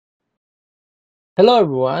Hello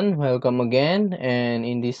everyone, welcome again. And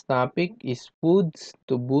in this topic is foods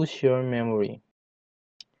to boost your memory.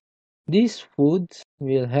 These foods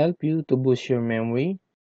will help you to boost your memory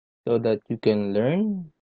so that you can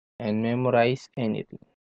learn and memorize anything.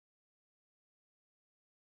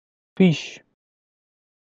 Fish.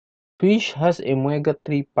 Fish has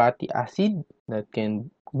omega-3 fatty acid that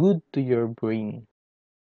can good to your brain.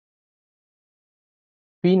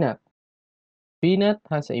 Peanut. Peanut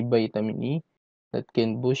has a vitamin E that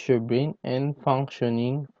can boost your brain and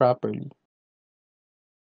functioning properly.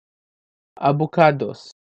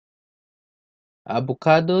 Avocados.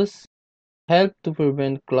 Avocados help to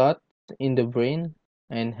prevent clots in the brain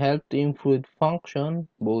and help to improve function,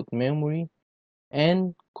 both memory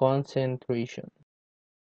and concentration.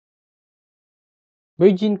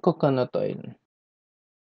 Virgin coconut oil.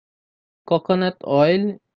 Coconut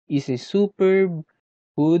oil is a superb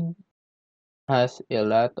food, has a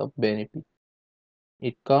lot of benefits.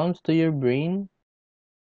 It comes to your brain.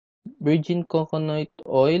 Virgin coconut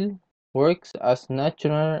oil works as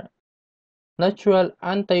natural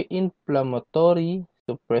anti-inflammatory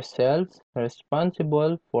suppress cells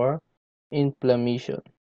responsible for inflammation.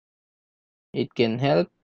 It can help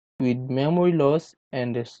with memory loss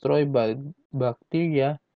and destroy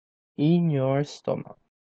bacteria in your stomach.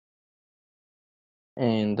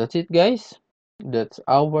 And that's it, guys. That's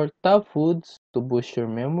our top foods to boost your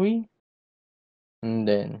memory. And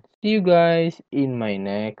then see you guys in my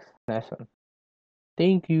next lesson.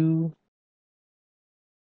 Thank you.